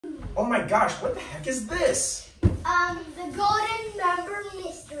Oh my gosh, what the heck is this? The golden member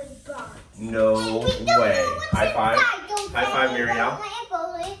mystery box. No way. High five. High five, Marielle.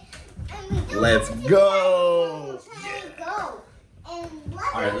 Let's go. Yeah.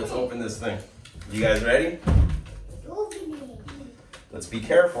 All right, let's open this thing. You guys ready? Open it. Let's be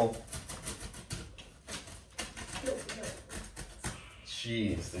careful.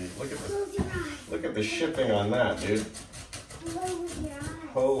 Jeez, dude, look at look at the shipping on that, dude. Close your eyes.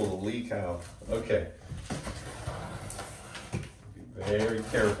 Holy cow. Okay. Be very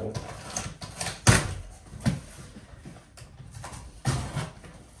careful.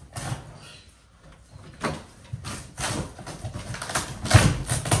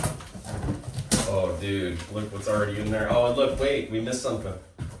 Oh, dude, look what's already in there. Oh, and look, wait, we missed something.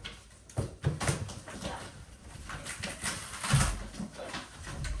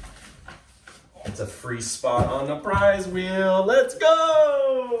 It's a free spot on the prize wheel. Let's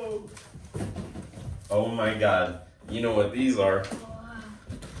go! Oh my God. You know what these are. Wow.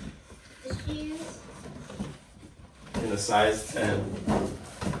 The shoes. In a size 10.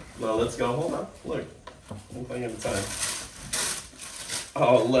 Well, let's go. Hold on. Look. One thing at a time.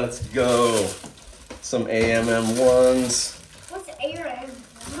 Oh, let's go. Some AMM ones. What's Aaron?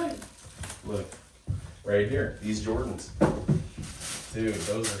 Look. Right here. These Jordans. Dude,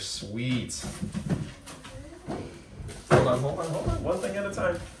 those are sweet. Hold on. One thing at a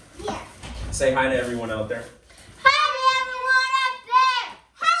time. Yeah. Say hi to everyone out there. Hi everyone up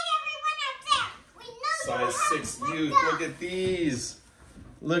there. We know Size 6 youth. Look at these.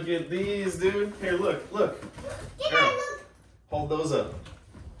 Look at these, dude. Here, look. Here. Hold those up.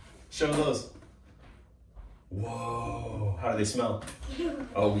 Show those. Whoa. How do they smell?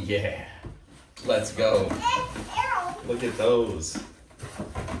 Oh, yeah. Let's go. Look at those.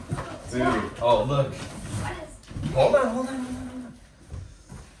 Dude. Oh, look. Hold on.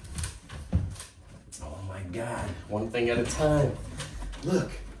 Oh, my God. One thing at a time.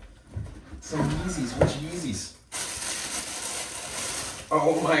 Look. Some Yeezys. Which Yeezys?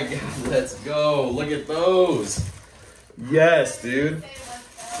 Oh, my God. Let's go. Look at those. Yes, dude.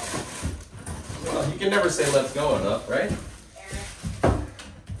 Well, you can never say let's go enough, right?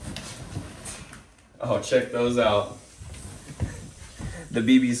 Oh, check those out. The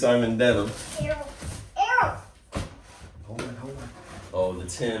BB Simon denim. Hold on. Oh, the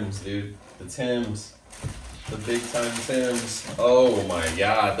Tims, dude. The Tims. The big time Tims. Oh my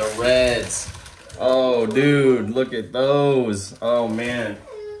God, the Reds. Oh, dude, look at those. Oh, man.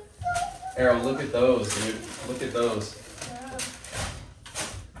 Errol, look at those, dude. Look at those.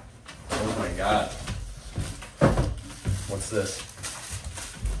 Oh my God. What's this?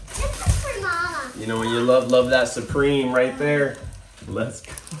 This is for Mama. You know what you love that Supreme right there. Let's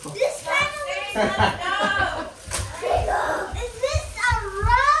go. This one is this a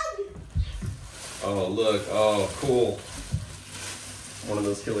rug? Oh, look. Oh, cool. One of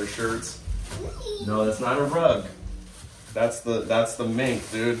those killer shirts. No, that's not a rug. That's the mink,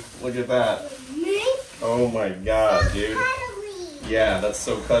 dude. Look at that. Mink? Oh my God, dude. Cuddly. Yeah, that's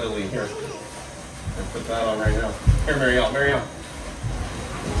so cuddly. Here. Put that on right now. Here, Marielle.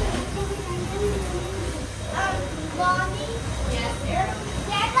 Mommy? Yes, Eric.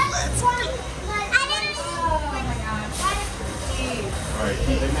 Yeah, that's one. I didn't Oh my gosh. Please. All right,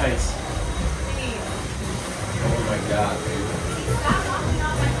 keep it nice. Please. Oh my God, dude. Stop walking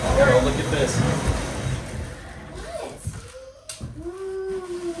on my floor. Errol, look at this.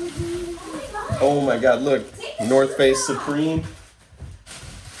 What? Oh my God, look. North Face Supreme.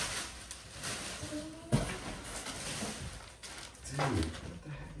 Dude, what the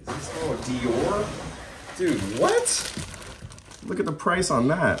heck is this? Oh, Dior? Dude, what? Look at the price on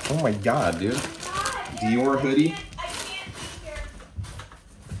that. Oh my God, dude. Dior hoodie. I can't be here.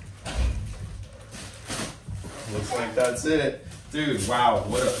 Looks like that's it. Dude, wow,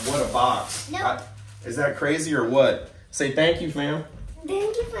 what a box. No. Is that crazy or what? Say thank you, fam.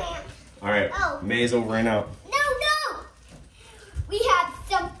 Thank you, Fran. All right, Oh. May's over and out.